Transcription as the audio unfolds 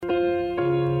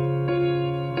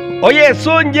Oye,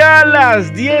 son ya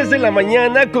las 10 de la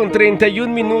mañana con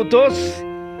 31 minutos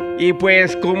y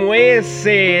pues como es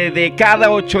de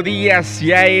cada 8 días,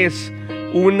 ya es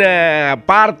una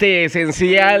parte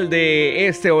esencial de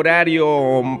este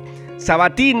horario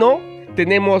sabatino.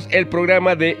 Tenemos el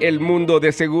programa de El Mundo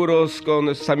de Seguros con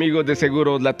nuestros amigos de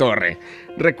Seguros La Torre.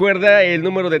 Recuerda, el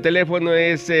número de teléfono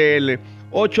es el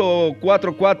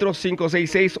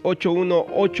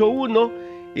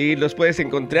 844-566-8181 y los puedes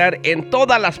encontrar en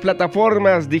todas las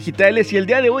plataformas digitales. Y el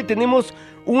día de hoy tenemos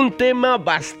un tema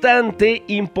bastante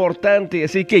importante,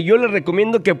 así que yo les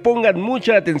recomiendo que pongan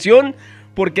mucha atención,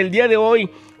 porque el día de hoy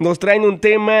nos traen un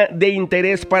tema de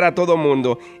interés para todo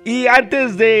mundo. Y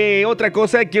antes de otra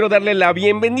cosa, quiero darle la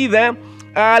bienvenida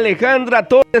a Alejandra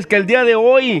Torres, que el día de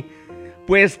hoy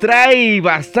pues trae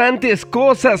bastantes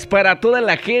cosas para toda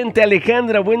la gente.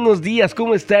 Alejandra, buenos días,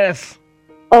 ¿cómo estás?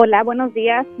 Hola, buenos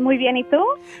días. Muy bien, ¿y tú?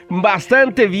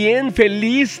 Bastante bien,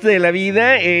 feliz de la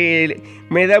vida.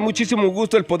 Me da muchísimo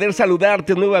gusto el poder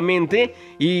saludarte nuevamente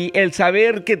y el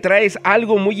saber que traes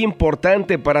algo muy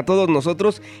importante para todos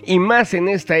nosotros, y más en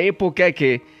esta época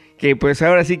que pues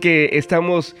ahora sí que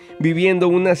estamos viviendo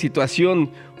una situación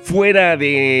fuera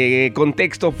de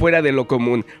contexto, fuera de lo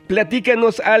común.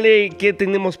 Platícanos, Ale, ¿qué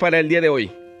tenemos para el día de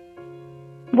hoy?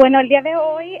 Bueno, el día de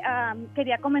hoy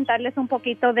quería comentarles un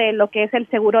poquito de lo que es el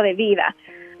seguro de vida.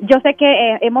 Yo sé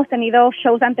que hemos tenido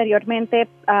shows anteriormente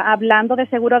hablando de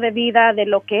seguro de vida, de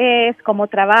lo que es, cómo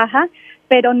trabaja,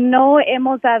 pero no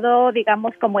hemos dado,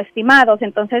 digamos, como estimados.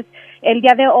 Entonces, el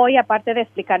día de hoy, aparte de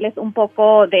explicarles un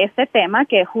poco de este tema,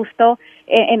 que justo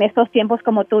en estos tiempos,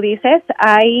 como tú dices,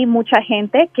 hay mucha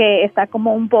gente que está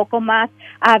como un poco más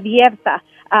abierta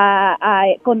a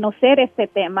conocer este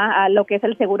tema, a lo que es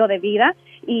el seguro de vida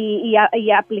y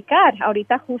aplicar.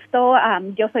 Ahorita justo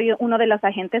yo soy uno de los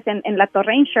agentes en La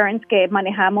Torre Insurance que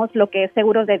manejamos lo que es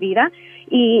seguros de vida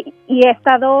y he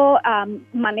estado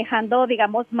manejando,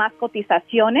 digamos, más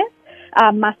cotizaciones,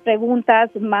 más preguntas,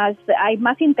 hay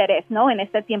más interés, ¿no? En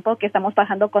este tiempo que estamos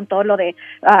pasando con todo lo de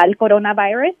el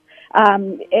coronavirus.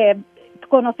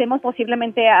 Conocemos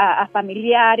posiblemente a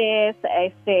familiares,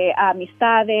 a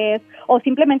amistades, o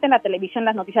simplemente en la televisión,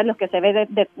 las noticias, lo que se ve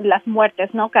de las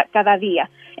muertes, ¿no? Cada día.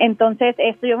 Entonces,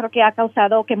 esto yo creo que ha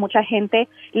causado que mucha gente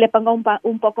le ponga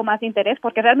un poco más de interés,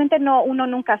 porque realmente uno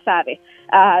nunca sabe.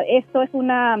 Esto es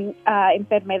una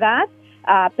enfermedad,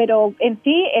 pero en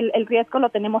sí el riesgo lo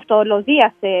tenemos todos los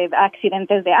días,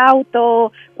 accidentes de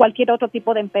auto, cualquier otro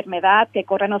tipo de enfermedad que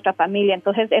corre en nuestra familia.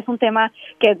 Entonces es un tema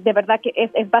que de verdad que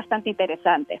es bastante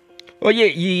interesante.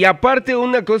 Oye, y aparte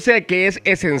una cosa que es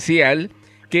esencial,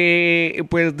 que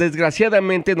pues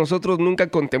desgraciadamente nosotros nunca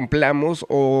contemplamos,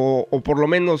 o por lo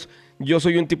menos yo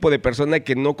soy un tipo de persona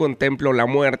que no contemplo la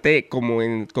muerte como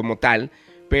tal.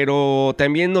 Pero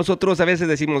también nosotros a veces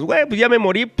decimos, güey, pues ya me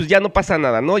morí, pues ya no pasa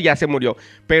nada, ¿no? Ya se murió.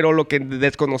 Pero lo que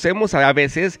desconocemos a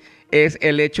veces es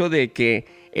el hecho de que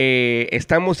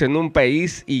estamos en un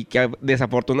país y que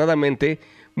desafortunadamente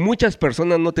muchas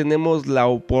personas no tenemos la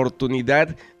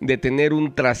oportunidad de tener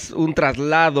un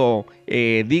traslado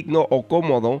digno o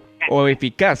cómodo o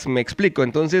eficaz, me explico.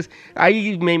 Entonces,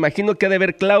 ahí me imagino que ha de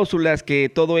haber cláusulas que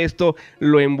todo esto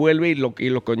lo envuelve y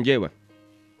lo conlleva.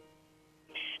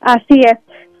 Así es.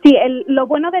 Sí, lo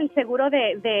bueno del seguro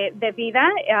de vida,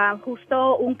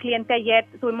 justo un cliente ayer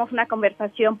tuvimos una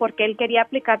conversación porque él quería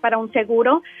aplicar para un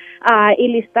seguro y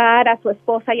listar a su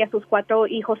esposa y a sus 4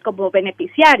 hijos como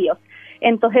beneficiarios.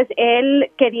 Entonces, él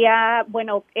quería,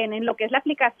 bueno, en lo que es la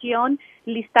aplicación,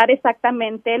 listar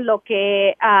exactamente lo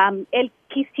que él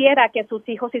quisiera que sus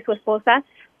hijos y su esposa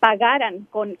pagaran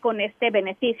con este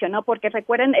beneficio, ¿no? Porque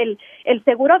recuerden, el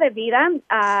seguro de vida,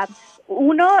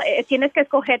 tienes que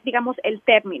escoger, digamos, el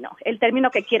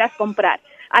término que quieras comprar.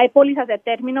 Hay pólizas de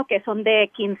término que son de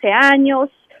 15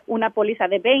 años, una póliza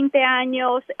de 20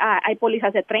 años, hay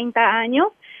pólizas de 30 años.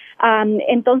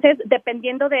 Entonces,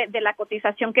 dependiendo de la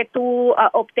cotización que tú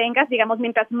obtengas, digamos,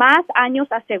 mientras más años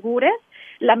asegures,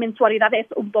 la mensualidad es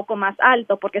un poco más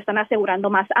alto porque están asegurando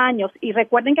más años. Y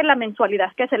recuerden que la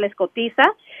mensualidad que se les cotiza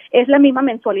es la misma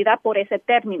mensualidad por ese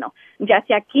término, ya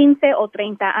sea 15 o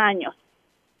 30 años.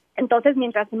 Entonces,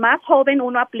 mientras más joven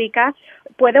uno aplica,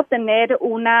 puede obtener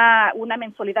una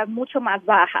mensualidad mucho más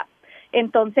baja.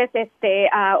 Entonces,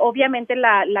 obviamente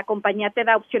la compañía te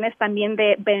da opciones también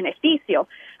de beneficio.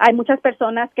 Hay muchas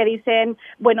personas que dicen,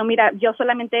 bueno, mira, yo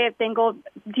solamente tengo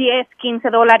 $10,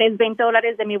 $15,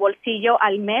 $20 de mi bolsillo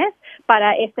al mes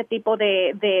para este tipo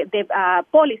de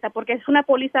póliza, porque es una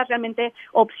póliza realmente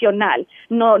opcional.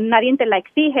 No, nadie te la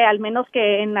exige, al menos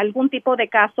que en algún tipo de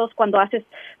casos, cuando haces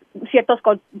ciertos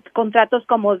contratos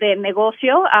como de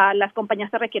negocio, las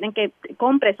compañías te requieren que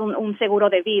compres un seguro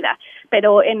de vida,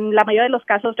 pero en la mayoría de los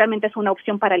casos realmente es una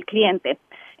opción para el cliente.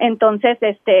 Entonces,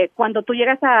 cuando tú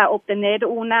llegas a obtener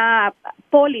una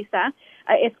póliza,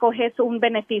 escoges un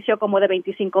beneficio como de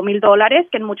 $25,000,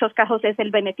 que en muchos casos es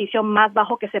el beneficio más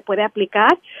bajo que se puede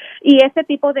aplicar, y este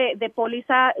tipo de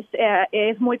póliza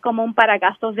es muy común para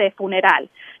gastos de funeral.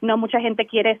 No mucha gente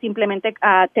quiere simplemente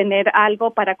tener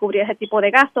algo para cubrir ese tipo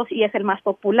de gastos y es el más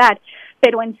popular,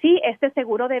 pero en sí este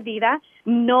seguro de vida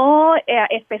no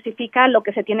especifica lo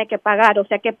que se tiene que pagar, o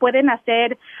sea que pueden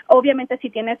hacer, obviamente si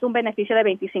tienes un beneficio de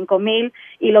 $25,000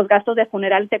 y los gastos de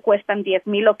funeral te cuestan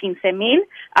 $10,000 o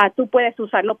 $15,000, tú puedes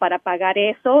usarlo para pagar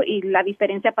eso y la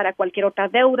diferencia para cualquier otra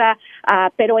deuda,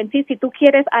 pero en sí si tú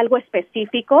quieres algo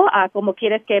específico, como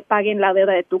quieres que paguen la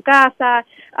deuda de tu casa,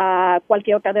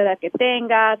 cualquier otra deuda que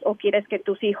tengas, o quieres que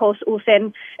tus hijos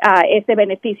usen ese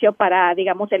beneficio para,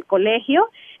 digamos, el colegio,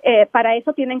 para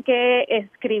eso tienen que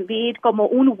escribir como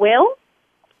un will.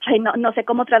 No sé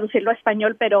cómo traducirlo a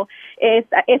español, pero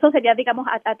eso sería, digamos,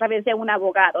 a través de un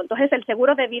abogado. Entonces, el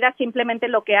seguro de vida simplemente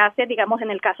lo que hace, digamos, en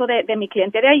el caso de mi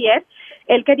cliente de ayer,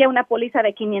 él quería una póliza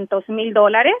de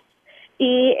 $500,000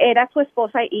 y era su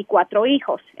esposa y 4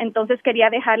 hijos. Entonces, quería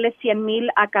dejarle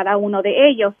 $100,000 a cada uno de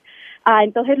ellos.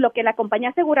 Entonces, lo que la compañía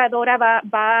aseguradora va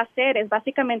a hacer es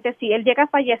básicamente, si él llega a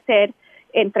fallecer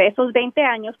entre esos 20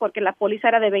 años, porque la póliza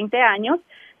era de 20 años,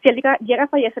 si él llega a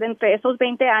fallecer entre esos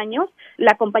 20 años,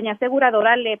 la compañía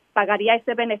aseguradora le pagaría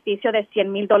ese beneficio de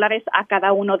 $100,000 a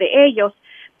cada uno de ellos,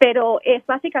 pero es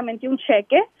básicamente un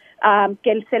cheque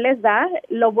que se les da.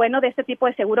 Lo bueno de este tipo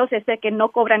de seguros es de que no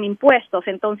cobran impuestos,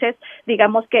 entonces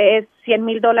digamos que es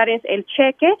 $100,000 el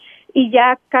cheque y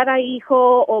ya cada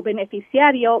hijo o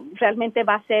beneficiario realmente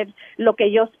va a hacer lo que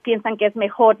ellos piensan que es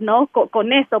mejor, ¿no?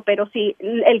 Con eso, pero si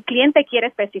el cliente quiere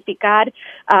especificar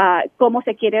cómo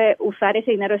se quiere usar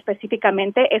ese dinero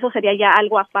específicamente, eso sería ya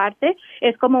algo aparte.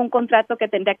 Es como un contrato que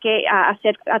tendría que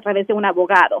hacer a través de un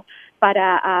abogado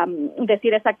para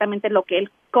decir exactamente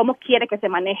cómo quiere que se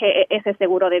maneje ese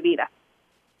seguro de vida.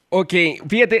 Ok,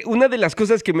 fíjate, una de las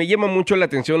cosas que me llama mucho la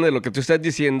atención de lo que tú estás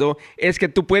diciendo es que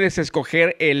tú puedes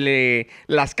escoger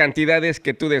las cantidades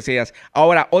que tú deseas.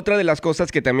 Ahora, otra de las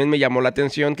cosas que también me llamó la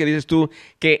atención, que dices tú,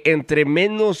 que entre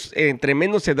menos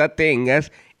edad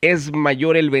tengas, es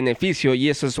mayor el beneficio, y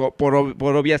eso es por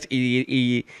obvias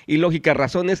y lógicas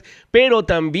razones, pero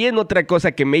también otra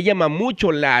cosa que me llama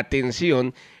mucho la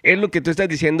atención es lo que tú estás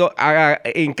diciendo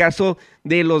en caso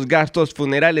de los gastos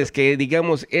funerales, que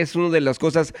digamos es una de las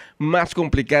cosas más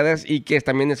complicadas y que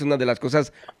también es una de las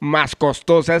cosas más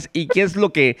costosas y que es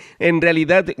lo que en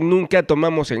realidad nunca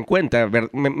tomamos en cuenta.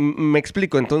 Me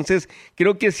explico, entonces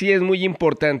creo que sí es muy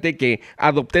importante que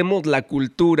adoptemos la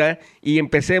cultura y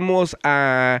empecemos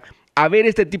a ver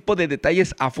este tipo de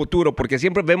detalles a futuro, porque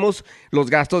siempre vemos los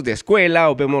gastos de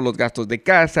escuela, o vemos los gastos de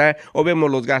casa, o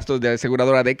vemos los gastos de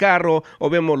aseguradora de carro, o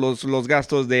vemos los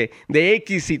gastos de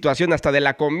X situación, hasta de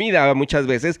la comida muchas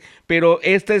veces, pero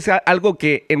este es algo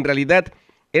que en realidad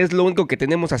es lo único que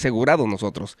tenemos asegurado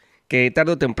nosotros, que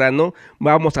tarde o temprano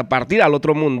vamos a partir al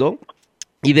otro mundo.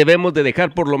 Y debemos de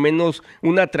dejar por lo menos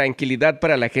una tranquilidad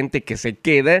para la gente que se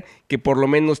queda, que por lo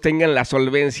menos tengan la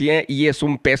solvencia, y es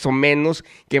un peso menos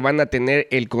que van a tener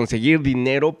el conseguir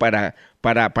dinero para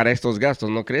estos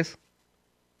gastos, ¿no crees?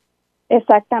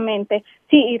 Exactamente.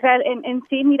 Sí, Israel, en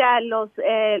sí, mira,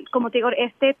 como te digo,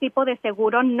 este tipo de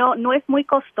seguro no es muy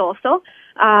costoso.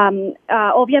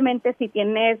 Obviamente, si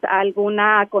tienes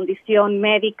alguna condición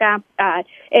médica,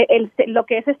 lo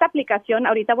que es esta aplicación,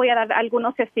 ahorita voy a dar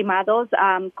algunos estimados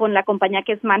con la compañía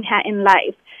que es Manhattan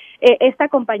Life. Esta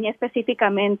compañía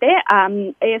específicamente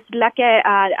es la que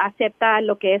acepta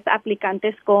lo que es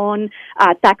aplicantes con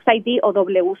Tax ID o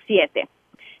W-7.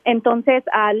 Entonces,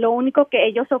 lo único que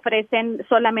ellos ofrecen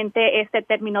solamente este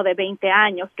término de 20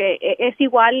 años, que es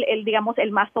igual, digamos,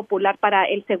 el más popular para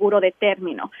el seguro de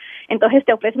término. Entonces,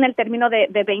 te ofrecen el término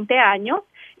de 20 años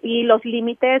y los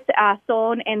límites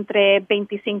son entre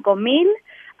 25,000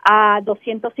 a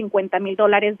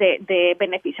 $250,000 de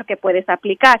beneficio que puedes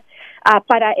aplicar.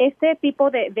 Para este tipo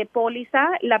de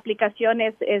póliza, la aplicación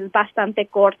es bastante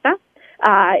corta.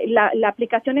 La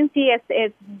aplicación en sí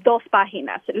es 2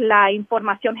 páginas. La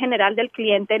información general del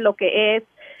cliente, lo que es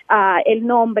el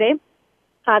nombre,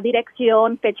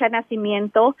 dirección, fecha de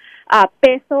nacimiento,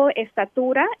 peso,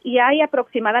 estatura, y hay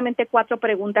aproximadamente 4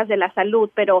 preguntas de la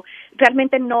salud, pero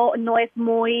realmente no es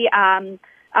muy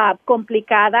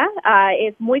complicada,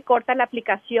 es muy corta la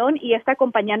aplicación y esta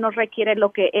compañía no requiere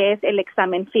lo que es el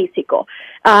examen físico.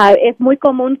 Es muy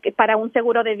común que para un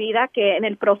seguro de vida que en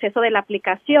el proceso de la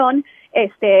aplicación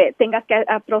tengas que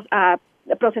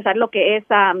procesar lo que es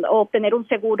obtener un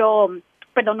seguro,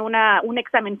 perdón, un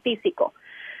examen físico.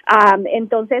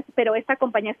 Entonces, pero esta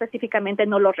compañía específicamente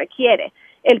no lo requiere.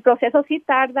 El proceso sí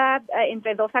tarda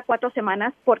entre 2 a 4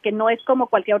 semanas porque no es como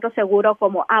cualquier otro seguro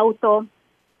como auto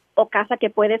o casa que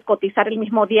puedes cotizar el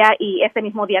mismo día y ese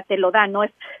mismo día te lo dan, ¿no?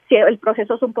 Si el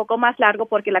proceso es un poco más largo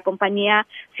porque la compañía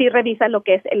sí revisa lo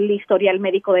que es el historial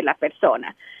médico de la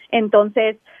persona.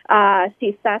 Entonces, si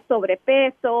estás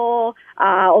sobrepeso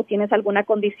o tienes alguna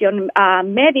condición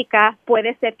médica,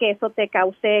 puede ser que eso te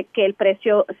cause que el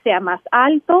precio sea más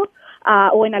alto.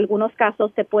 O en algunos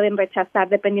casos se pueden rechazar,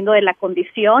 dependiendo de la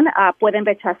condición, pueden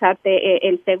rechazarte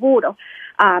el seguro.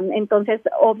 Entonces,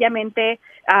 obviamente,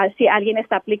 si alguien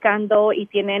está aplicando y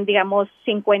tienen, digamos,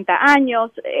 50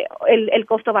 años, el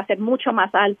costo va a ser mucho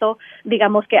más alto,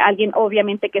 digamos, que alguien,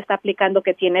 obviamente, que está aplicando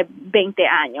que tiene 20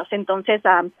 años. Entonces,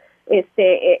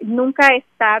 nunca es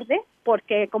tarde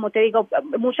porque, como te digo,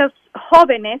 muchos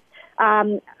jóvenes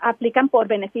aplican por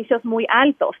beneficios muy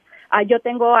altos. Yo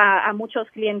tengo a muchos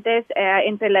clientes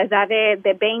entre la edad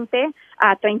de 20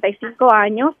 a 35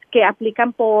 años que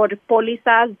aplican por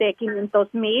pólizas de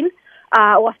 500,000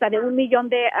 o hasta de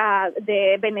 1,000,000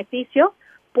 de beneficio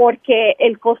porque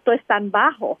el costo es tan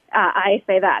bajo a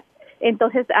esa edad.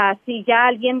 Entonces, si ya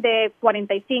alguien de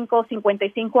 45 o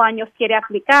 55 años quiere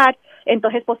aplicar,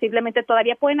 entonces posiblemente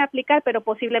todavía pueden aplicar, pero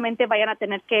posiblemente vayan a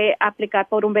tener que aplicar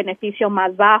por un beneficio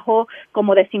más bajo,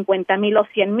 como de 50,000 o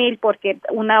 100,000, porque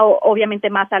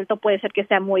obviamente más alto puede ser que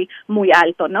sea muy, muy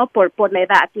alto, ¿no? Por la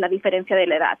edad, la diferencia de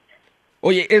la edad.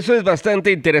 Oye, eso es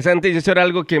bastante interesante y eso era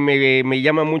algo que me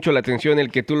llama mucho la atención,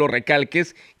 el que tú lo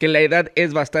recalques, que la edad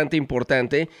es bastante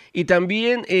importante. Y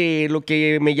también lo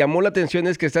que me llamó la atención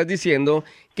es que estás diciendo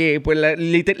que pues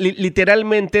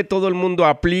literalmente todo el mundo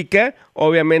aplica,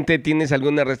 obviamente tienes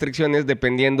algunas restricciones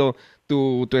dependiendo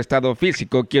tu estado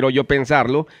físico, quiero yo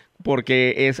pensarlo,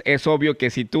 porque es obvio que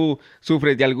si tú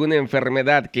sufres de alguna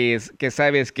enfermedad que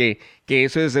sabes que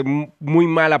eso es muy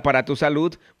mala para tu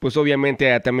salud, pues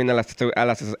obviamente también a las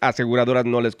aseguradoras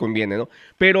no les conviene, ¿no?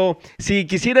 Pero si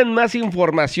quisieran más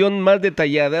información más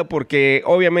detallada, porque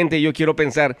obviamente yo quiero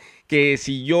pensar que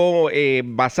si yo,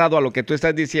 basado a lo que tú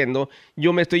estás diciendo,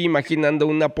 yo me estoy imaginando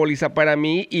una póliza para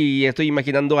mí y estoy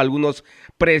imaginando algunos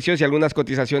precios y algunas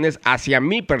cotizaciones hacia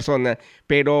mi persona,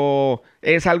 pero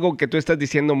es algo que tú estás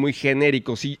diciendo muy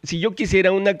genérico. Si yo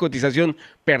quisiera una cotización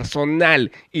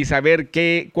personal y saber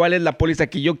cuál es la póliza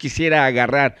que yo quisiera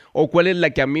agarrar o cuál es la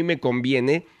que a mí me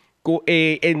conviene,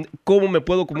 ¿cómo me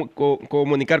puedo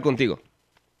comunicar contigo?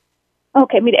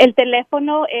 Ok, mire, el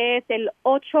teléfono es el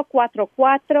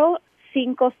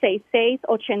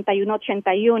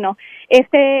 844-566-8181.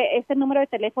 Este número de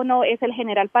teléfono es el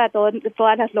general para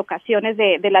todas las locaciones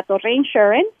de la Torre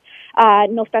Insurance.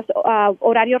 Nuestro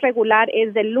horario regular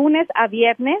es de lunes a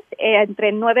viernes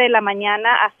entre 9 de la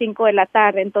mañana a 5 de la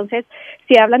tarde. Entonces,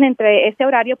 si hablan entre este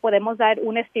horario, podemos dar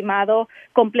un estimado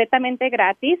completamente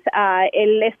gratis.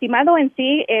 El estimado en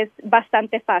sí es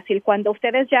bastante fácil. Cuando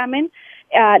ustedes llamen,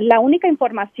 la única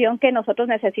información que nosotros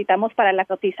necesitamos para la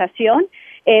cotización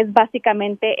es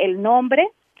básicamente el nombre,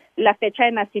 la fecha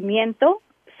de nacimiento,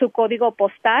 su código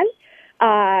postal.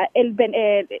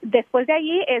 Después de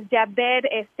allí es ya ver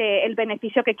el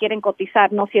beneficio que quieren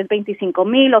cotizar, no si es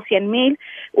 25,000 o 100,000.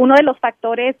 Uno de los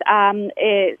factores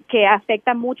que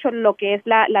afecta mucho lo que es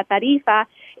la tarifa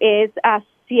es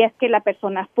si es que la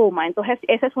persona fuma. Entonces,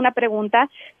 esa es una pregunta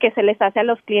que se les hace a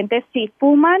los clientes. Si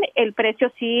fuman, el precio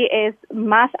sí es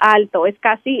más alto, es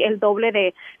casi el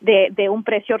doble de un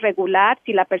precio regular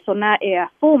si la persona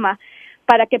fuma.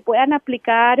 Para que puedan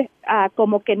aplicar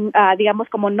digamos,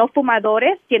 como no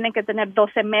fumadores, tienen que tener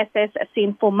 12 meses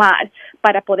sin fumar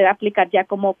para poder aplicar ya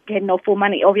como que no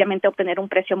fuman y obviamente obtener un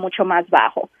precio mucho más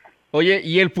bajo. Oye,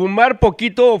 ¿y el fumar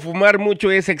poquito o fumar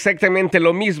mucho es exactamente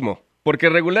lo mismo? Porque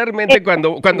regularmente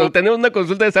cuando tenemos una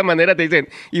consulta de esa manera te dicen,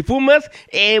 ¿y fumas?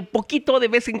 Poquito de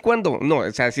vez en cuando. No,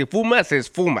 o sea, si fumas,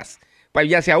 fumas.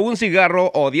 Ya sea un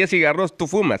cigarro o 10 cigarros, tú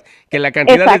fumas, que la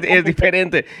cantidad es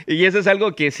diferente. Y eso es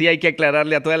algo que sí hay que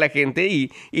aclararle a toda la gente y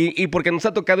porque nos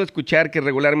ha tocado escuchar que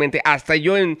regularmente, hasta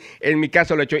yo en mi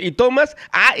caso lo he hecho, y tomas,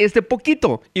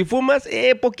 poquito, y fumas,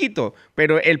 poquito,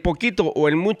 pero el poquito o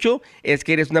el mucho es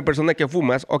que eres una persona que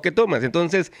fumas o que tomas.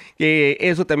 Entonces,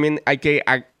 eso también hay que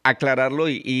aclararlo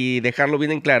y dejarlo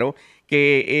bien en claro,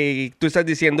 que tú estás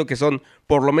diciendo que son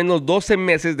por lo menos 12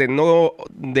 meses de no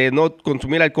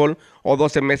consumir alcohol o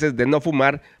 12 meses de no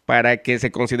fumar para que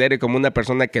se considere como una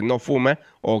persona que no fuma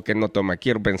o que no toma.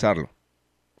 Quiero pensarlo.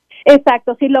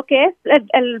 Exacto, sí, lo que es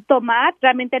el tomar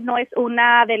realmente no es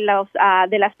una de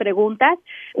de las preguntas.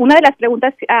 Una de las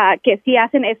preguntas que sí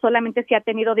hacen es solamente si ha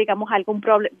tenido, digamos, algún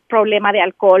problema de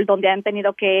alcohol, donde han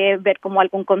tenido que ver como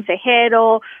algún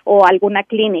consejero o alguna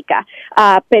clínica.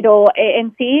 Pero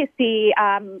en sí, si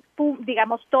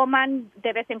digamos, toman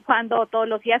de vez en cuando o todos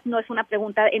los días, no es una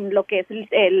pregunta en lo que es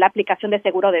la aplicación de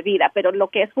seguro de vida, pero lo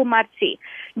que es fumar, sí.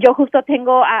 Yo justo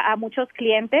tengo a muchos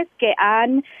clientes que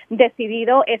han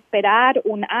decidido esperar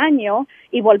un año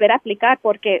y volver a aplicar,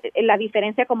 porque la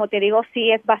diferencia, como te digo, sí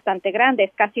es bastante grande,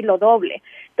 es casi lo doble.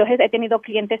 Entonces he tenido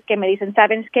clientes que me dicen,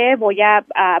 ¿sabes qué? Voy a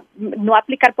no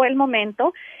aplicar por el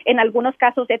momento. En algunos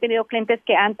casos he tenido clientes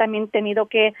que han también tenido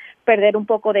que perder un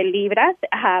poco de libras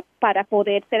para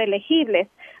poder ser elegibles.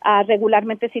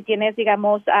 Regularmente si tienes,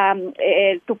 digamos,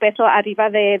 tu peso arriba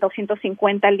de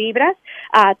 250 libras,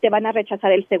 te van a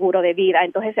rechazar el seguro de vida.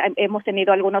 Entonces hemos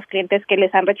tenido algunos clientes que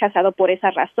les han rechazado por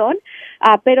esa razón,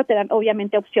 pero te dan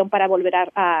obviamente opción para volver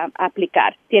a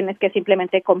aplicar. Tienes que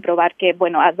simplemente comprobar que,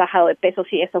 bueno, has bajado de peso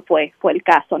si eso fue el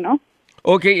caso, ¿no?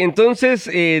 Ok, entonces,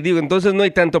 entonces no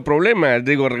hay tanto problema.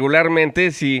 Digo,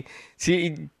 regularmente, si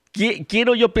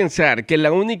quiero yo pensar que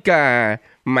la única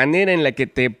manera en la que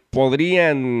te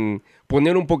podrían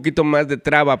poner un poquito más de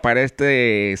traba para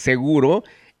este seguro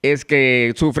es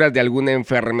que sufras de alguna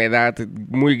enfermedad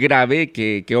muy grave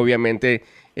que obviamente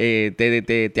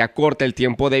te acorta el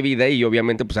tiempo de vida y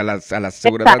obviamente pues a las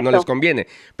aseguradoras no les Exacto. conviene.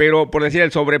 Pero por decir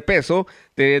el sobrepeso,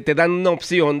 te dan una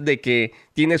opción de que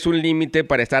tienes un límite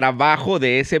para estar abajo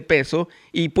de ese peso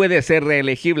y puede ser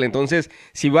reelegible. Entonces,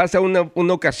 si vas a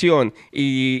una ocasión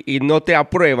y no te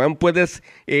aprueban, puedes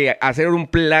hacer un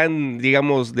plan,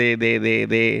 digamos,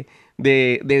 de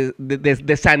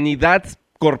sanidad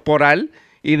corporal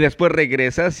y después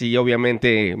regresas y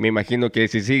obviamente me imagino que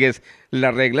si sigues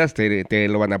las reglas te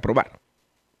lo van a aprobar.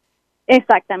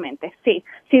 Exactamente, sí.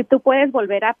 Si tú puedes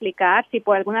volver a aplicar, si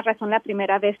por alguna razón la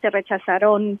primera vez te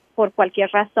rechazaron por cualquier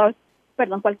razón,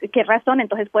 cualquier razón,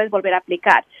 entonces puedes volver a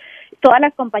aplicar. Todas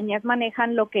las compañías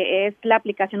manejan lo que es la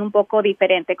aplicación un poco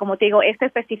diferente. Como te digo,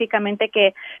 específicamente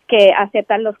que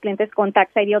aceptan los clientes con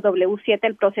Tax ID o W7,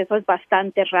 el proceso es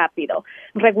bastante rápido.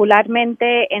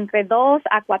 Regularmente, entre 2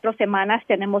 a 4 semanas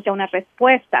tenemos ya una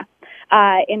respuesta.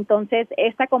 Entonces,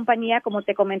 esta compañía, como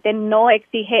te comenté, no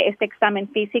exige este examen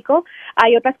físico.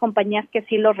 Hay otras compañías que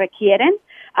sí lo requieren,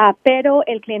 pero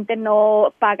el cliente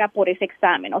no paga por ese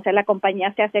examen. O sea, la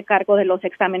compañía se hace cargo de los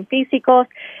exámenes físicos.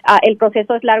 El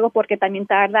proceso es largo porque también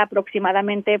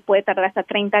puede tardar hasta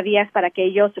 30 días para que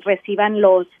ellos reciban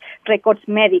los récords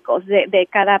médicos de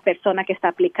cada persona que está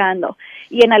aplicando.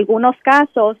 Y en algunos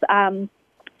casos,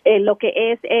 lo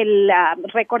que es el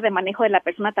récord de manejo de la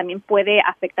persona también puede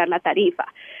afectar la tarifa.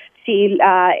 Si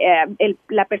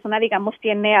la persona, digamos,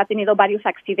 ha tenido varios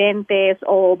accidentes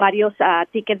o varios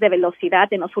tickets de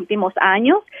velocidad en los últimos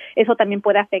años, eso también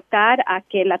puede afectar a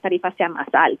que la tarifa sea más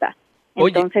alta.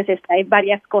 Oye, Entonces, hay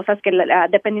varias cosas que,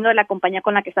 dependiendo de la compañía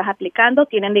con la que estás aplicando,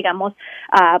 tienen, digamos,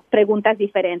 preguntas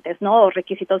diferentes, ¿no? O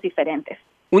requisitos diferentes.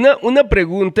 una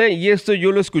pregunta, y esto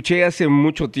yo lo escuché hace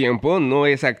mucho tiempo, no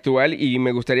es actual, y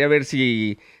me gustaría ver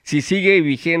si sigue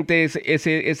vigente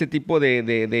ese tipo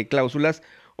de cláusulas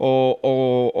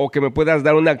o que me puedas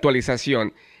dar una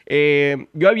actualización.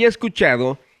 Yo había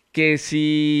escuchado que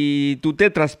si tú te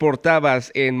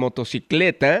transportabas en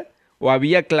motocicleta, o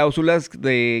había cláusulas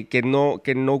de que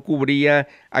no cubría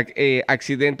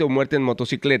accidente o muerte en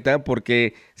motocicleta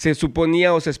porque se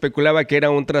suponía o se especulaba que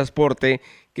era un transporte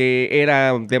que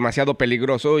era demasiado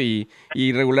peligroso y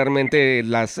regularmente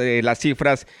las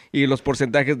cifras y los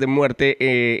porcentajes de muerte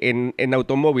en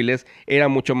automóviles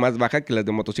eran mucho más baja que las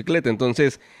de motocicleta.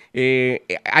 Entonces,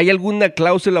 ¿hay alguna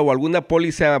cláusula o alguna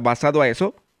póliza basado a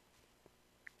eso?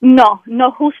 No,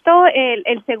 justo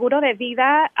el seguro de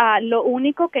vida, lo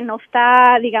único que no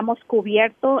está, digamos,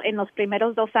 cubierto en los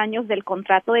primeros 2 años del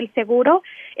contrato del seguro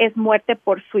es muerte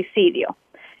por suicidio.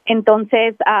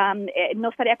 Entonces, no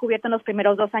estaría cubierto en los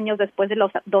primeros 2 años, después de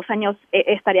los 2 años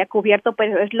estaría cubierto,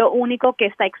 pero es lo único que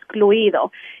está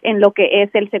excluido en lo que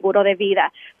es el seguro de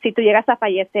vida. Si tú llegas a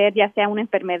fallecer, ya sea una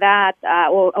enfermedad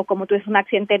o como tú dices, un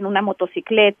accidente en una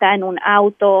motocicleta, en un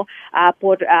auto,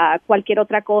 por cualquier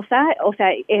otra cosa, o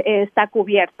sea, está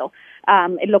cubierto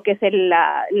en lo que es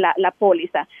la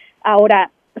póliza. Ahora,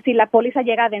 si la póliza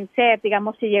llega a vencer,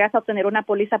 digamos, si llegas a obtener una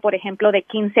póliza, por ejemplo, de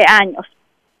 15 años,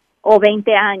 o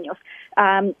 20 años.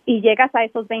 Y llegas a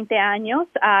esos 20 años,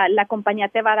 la compañía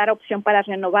te va a dar opción para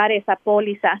renovar esa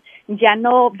póliza. Ya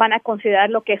no van a considerar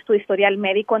lo que es tu historial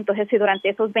médico. Entonces, si durante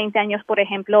esos 20 años, por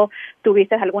ejemplo,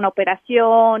 tuviste alguna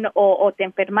operación o te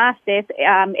enfermaste,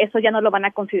 eso ya no lo van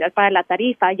a considerar para la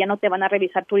tarifa, ya no te van a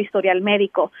revisar tu historial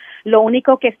médico. Lo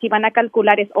único que sí van a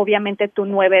calcular es obviamente tu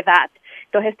nueva edad.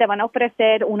 Entonces te van a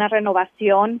ofrecer una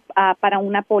renovación para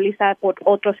una póliza por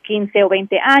otros 15 o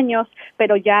 20 años,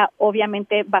 pero ya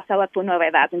obviamente basado a tu nueva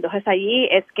edad. Entonces ahí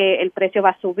es que el precio va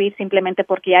a subir simplemente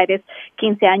porque ya eres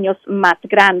 15 años más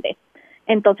grande.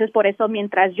 Entonces por eso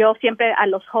mientras yo siempre a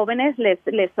los jóvenes les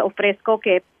ofrezco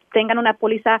que tengan una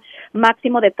póliza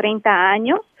máximo de 30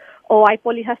 años, o hay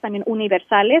pólizas también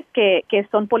universales que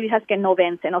son pólizas que no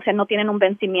vencen, o sea, no tienen un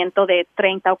vencimiento de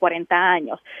 30 o 40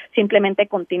 años, simplemente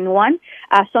continúan.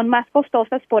 Son más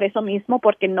costosas por eso mismo,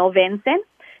 porque no vencen.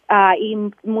 Y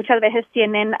muchas veces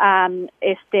tienen,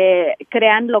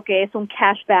 crean lo que es un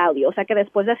cash value, o sea que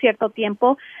después de cierto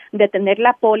tiempo de tener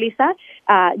la póliza,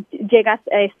 llegas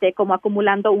como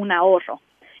acumulando un ahorro.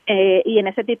 Y en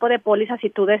ese tipo de pólizas, si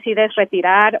tú decides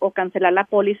retirar o cancelar la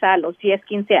póliza a los 10,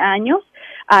 15 años,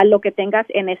 lo que tengas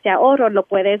en ese ahorro lo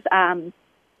puedes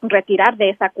retirar de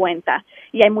esa cuenta.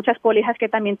 Y hay muchas pólizas que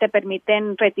también te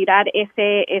permiten retirar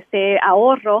ese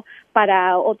ahorro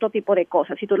para otro tipo de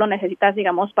cosas. Si tú lo necesitas,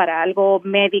 digamos, para algo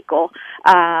médico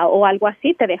o algo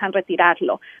así, te dejan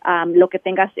retirarlo, lo que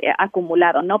tengas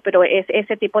acumulado, ¿no? Pero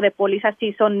ese tipo de pólizas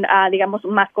sí son, digamos,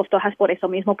 más costosas por eso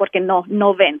mismo, porque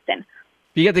no vencen.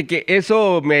 Fíjate que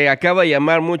eso me acaba de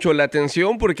llamar mucho la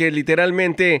atención porque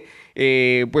literalmente,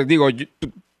 pues digo,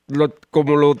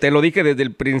 te lo dije desde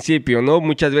el principio, ¿no?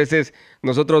 Muchas veces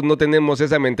nosotros no tenemos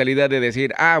esa mentalidad de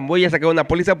decir, voy a sacar una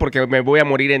póliza porque me voy a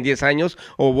morir en 10 años,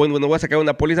 o bueno, voy a sacar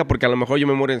una póliza porque a lo mejor yo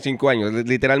me muero en 5 años.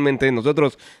 Literalmente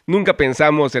nosotros nunca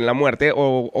pensamos en la muerte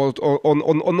o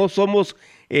no somos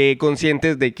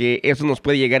conscientes de que eso nos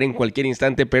puede llegar en cualquier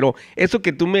instante, pero eso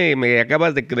que tú me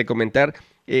acabas de comentar,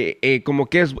 como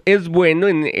que es bueno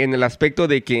en el aspecto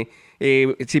de que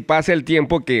si pasa el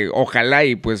tiempo, que ojalá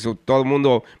y pues todo el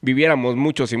mundo viviéramos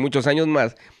muchos y muchos años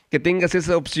más, que tengas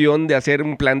esa opción de hacer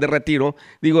un plan de retiro,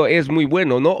 digo, es muy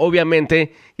bueno, ¿no?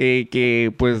 Obviamente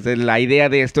que pues la idea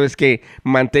de esto es que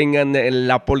mantengan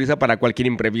la póliza para cualquier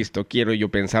imprevisto, quiero yo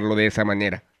pensarlo de esa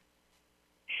manera.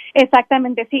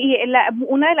 Exactamente, sí. Y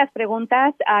una de las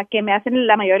preguntas que me hacen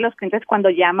la mayoría de los clientes cuando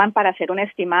llaman para hacer un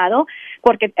estimado,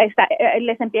 porque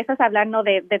les empiezas a hablar, ¿no?,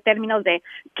 de términos de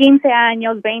 15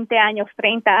 años, 20 años,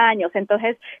 30 años.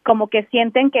 Entonces, como que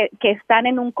sienten que están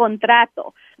en un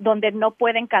contrato donde no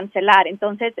pueden cancelar.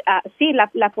 Entonces, sí,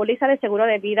 la póliza de seguro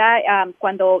de vida,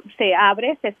 cuando se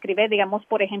abre, se escribe, digamos,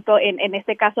 por ejemplo, en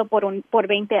este caso por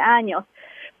 20 años.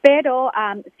 Pero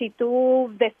si tú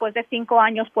después de 5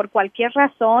 años por cualquier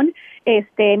razón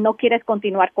no quieres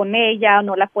continuar con ella o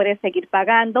no la puedes seguir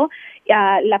pagando,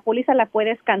 la póliza la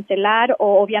puedes cancelar,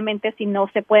 o obviamente si no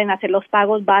se pueden hacer los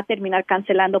pagos va a terminar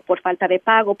cancelando por falta de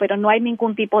pago, pero no hay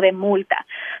ningún tipo de multa.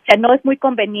 O sea, no es muy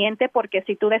conveniente, porque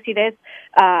si tú decides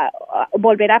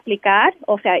volver a aplicar,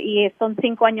 o sea, y son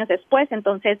 5 años después,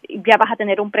 entonces ya vas a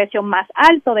tener un precio más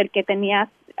alto del que tenías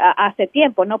hace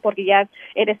tiempo, ¿no? Porque ya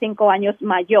eres 5 años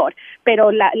mayor,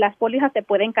 pero las pólizas se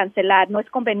pueden cancelar. No es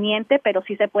conveniente, pero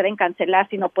sí se pueden cancelar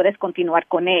si no puedes continuar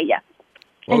con ella.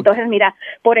 Okay. Entonces, mira,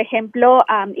 por ejemplo,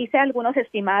 hice algunos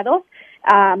estimados,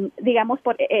 digamos,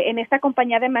 en esta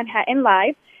compañía de Manhattan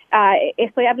Life.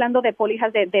 Estoy hablando de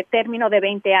pólizas de término de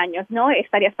 20 años, ¿no?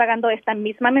 Estarías pagando esta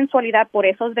misma mensualidad por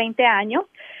esos 20 años.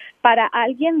 Para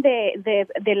alguien de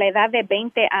la edad de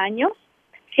 20 años,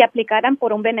 si aplicaran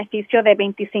por un beneficio de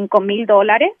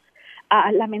 $25,000,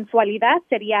 la mensualidad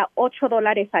sería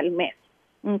 $8 al mes.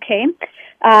 Okay.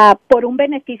 Por un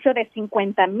beneficio de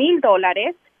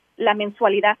 $50,000, la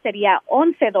mensualidad sería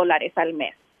 $11 al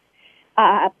mes.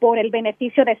 Por el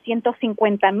beneficio de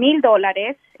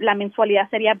 $150,000, la mensualidad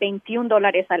sería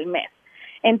 $21 al mes.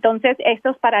 Entonces, esto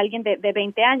es para alguien de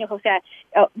 20 años, o sea,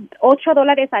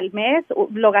 $8 al mes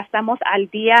lo gastamos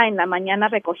al día en la mañana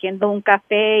recogiendo un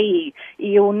café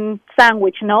y un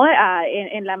sándwich, ¿no?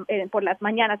 Por las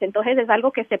mañanas. Entonces, es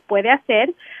algo que se puede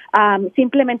hacer,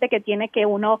 simplemente que tiene que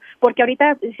uno, porque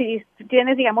ahorita si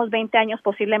tienes, digamos, 20 años,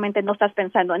 posiblemente no estás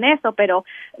pensando en eso, pero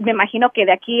me imagino que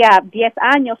de aquí a 10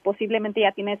 años posiblemente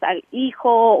ya tienes al hijo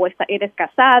o eres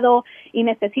casado y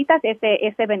necesitas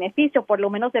ese beneficio, por lo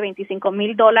menos de $25,000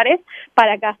 $25,000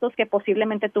 para gastos que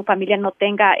posiblemente tu familia no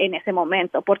tenga en ese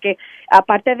momento, porque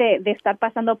aparte de estar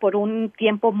pasando por un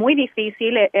tiempo muy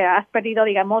difícil, has perdido,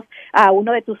 digamos, a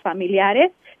uno de tus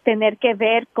familiares, tener que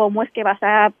ver cómo es que vas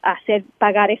a hacer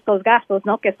pagar estos gastos,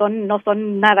 ¿no? Que no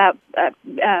son nada,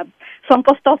 son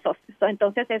costosos.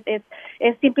 Entonces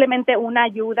es simplemente una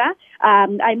ayuda.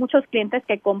 Hay muchos clientes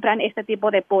que compran este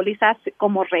tipo de pólizas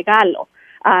como regalo.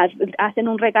 Hacen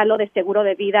un regalo de seguro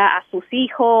de vida a sus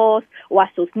hijos o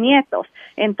a sus nietos.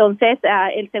 Entonces,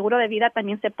 el seguro de vida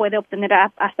también se puede obtener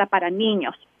hasta para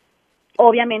niños.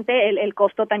 Obviamente, el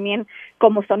costo también,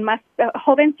 como son más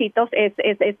jovencitos,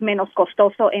 es menos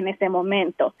costoso en ese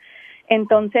momento.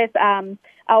 Entonces,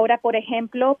 ahora, por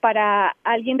ejemplo, para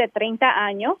alguien de 30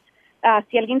 años,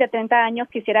 si alguien de 30 años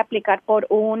quisiera aplicar por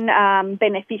un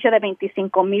beneficio de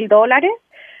 $25,000,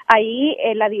 ahí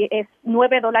es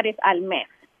 $9 al mes.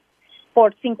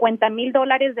 Por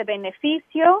 $50,000 de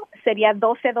beneficio sería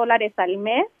 $12 al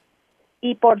mes,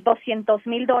 y por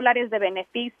 $200,000 de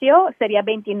beneficio sería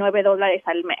 $29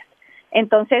 al mes.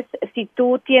 Entonces, si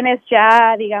tú tienes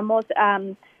ya, digamos,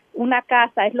 una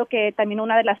casa, es lo que también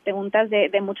una de las preguntas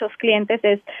de muchos clientes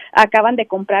es, acaban de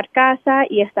comprar casa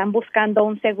y están buscando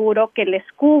un seguro que les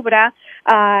cubra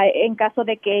en caso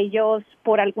de que ellos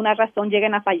por alguna razón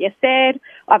lleguen a fallecer,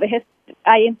 o a veces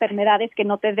hay enfermedades que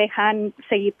no te dejan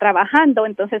seguir trabajando,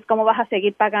 entonces ¿cómo vas a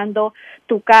seguir pagando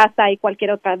tu casa y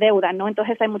cualquier otra deuda, no?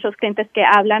 Entonces hay muchos clientes que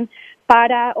hablan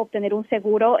para obtener un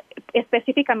seguro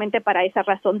específicamente para esa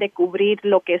razón de cubrir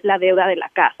lo que es la deuda de la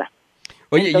casa.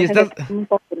 Oye, entonces, es muy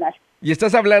popular. Y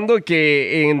estás hablando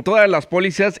que en todas las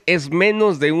pólizas es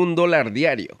menos de $1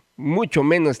 diario, mucho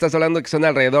menos. Estás hablando que son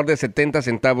alrededor de 70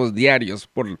 centavos diarios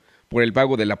por el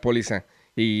pago de la póliza.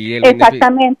 Y el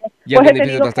Exactamente.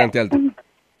 beneficio es bastante alto.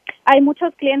 Hay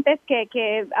muchos clientes que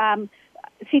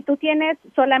si tú tienes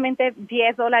solamente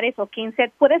 $10 o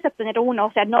 15, puedes obtener uno.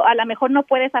 O sea, no, a lo mejor no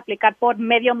puedes aplicar por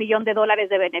 $500,000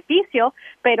 de beneficio,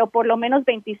 pero por lo menos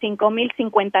 25,000,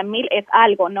 50,000 es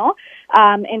algo, ¿no?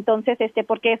 Entonces,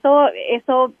 porque eso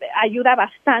ayuda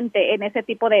bastante en ese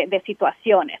tipo de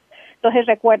situaciones. Entonces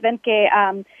recuerden que,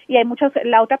 y hay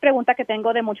la otra pregunta que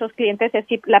tengo de muchos clientes es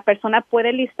si la persona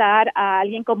puede listar a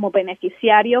alguien como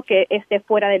beneficiario que esté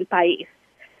fuera del país.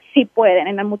 Sí pueden.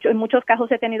 En muchos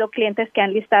casos he tenido clientes que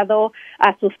han listado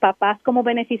a sus papás como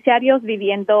beneficiarios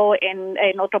viviendo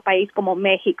en otro país como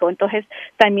México. Entonces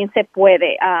también se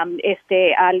puede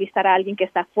listar a alguien que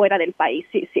está fuera del país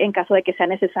si en caso de que sea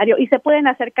necesario. Y se pueden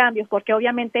hacer cambios porque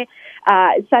obviamente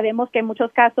sabemos que en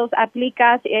muchos casos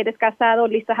aplicas, eres casado,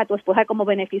 listas a tu esposa como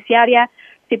beneficiaria.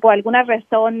 Si por alguna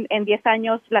razón en 10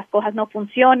 años las cosas no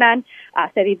funcionan,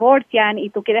 se divorcian y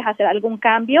tú quieres hacer algún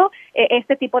cambio,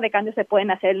 este tipo de cambios se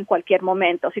pueden hacer en cualquier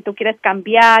momento. Si tú quieres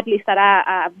cambiar, listar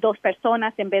a 2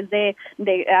 personas en vez de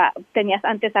tenías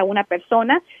antes a una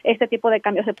persona, este tipo de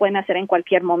cambios se pueden hacer en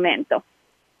cualquier momento.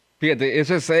 Fíjate,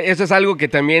 eso es algo que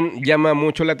también llama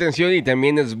mucho la atención y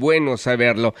también es bueno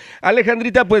saberlo.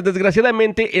 Alejandrita, pues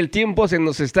desgraciadamente el tiempo se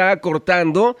nos está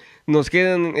acortando, nos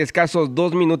quedan escasos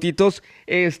 2 minutitos.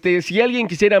 Si alguien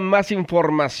quisiera más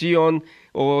información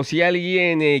o si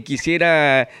alguien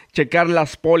quisiera checar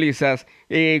las pólizas,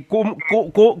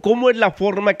 ¿cómo es la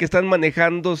forma que están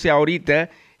manejándose ahorita?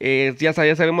 Ya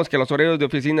sabemos que los horarios de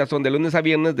oficina son de lunes a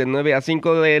viernes de 9 a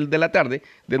 5 de la tarde,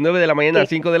 de 9 de la mañana a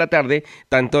 5 de la tarde,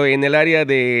 tanto en el área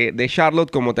de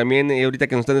Charlotte como también ahorita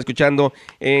que nos están escuchando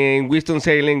en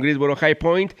Winston-Salem, Greensboro, High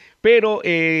Point. Pero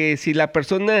si la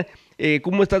persona,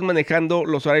 ¿cómo estás manejando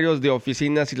los horarios de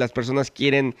oficina si las personas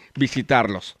quieren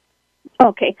visitarlos?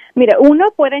 Okay, mire,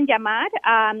 pueden llamar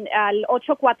al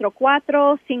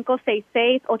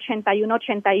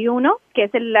 844-566-8181, que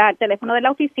es el teléfono de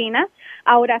la oficina.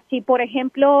 Ahora, si por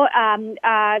ejemplo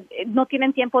no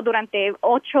tienen tiempo durante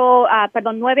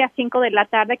 9 a 5 de la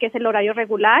tarde, que es el horario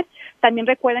regular, también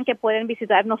recuerden que pueden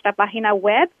visitar nuestra página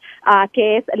web,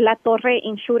 que es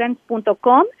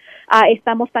latorreinsurance.com.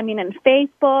 Estamos también en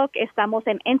Facebook, estamos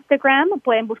en Instagram,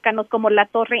 pueden buscarnos como La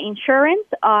Torre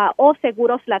Insurance o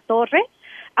Seguros La Torre.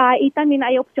 Y también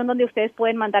hay opción donde ustedes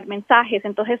pueden mandar mensajes.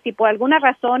 Entonces, si por alguna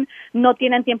razón no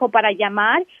tienen tiempo para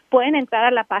llamar, pueden entrar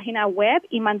a la página web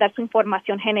y mandar su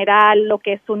información general, lo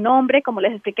que es su nombre. Como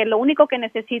les expliqué, lo único que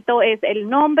necesito es el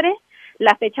nombre,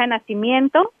 la fecha de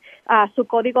nacimiento, su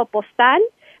código postal,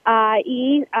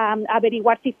 y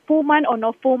averiguar si fuman o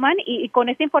no fuman, y con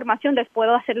esta información les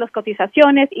puedo hacer las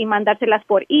cotizaciones y mandárselas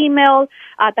por email.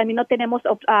 También no tenemos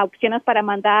opciones para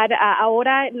mandar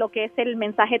ahora lo que es el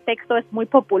mensaje texto, es muy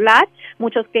popular.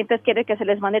 Muchos clientes quieren que se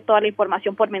les mande toda la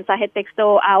información por mensaje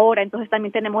texto ahora, entonces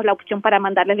también tenemos la opción para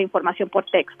mandarles la información por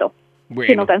texto,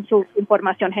 si no dan su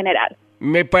información general.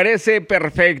 Me parece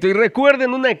perfecto. Y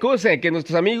recuerden una cosa, que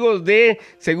nuestros amigos de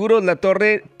Seguros La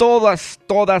Torre, todas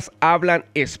hablan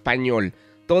español.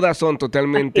 Todas son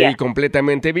totalmente y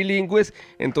completamente bilingües,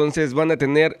 entonces van a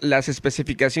tener las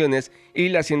especificaciones y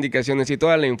las indicaciones y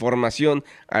toda la información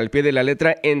al pie de la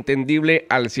letra, entendible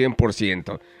al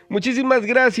 100%. Muchísimas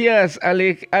gracias,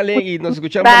 Ale, y nos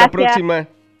escuchamos la próxima.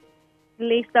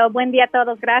 Listo, buen día a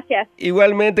todos, gracias.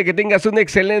 Igualmente, que tengas un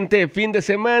excelente fin de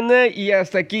semana, y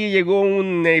hasta aquí llegó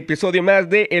un episodio más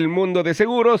de El Mundo de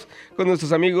Seguros con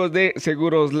nuestros amigos de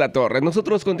Seguros La Torre.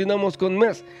 Nosotros continuamos con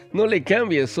más, no le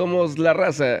cambies, somos La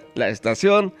Raza, la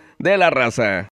estación de la raza.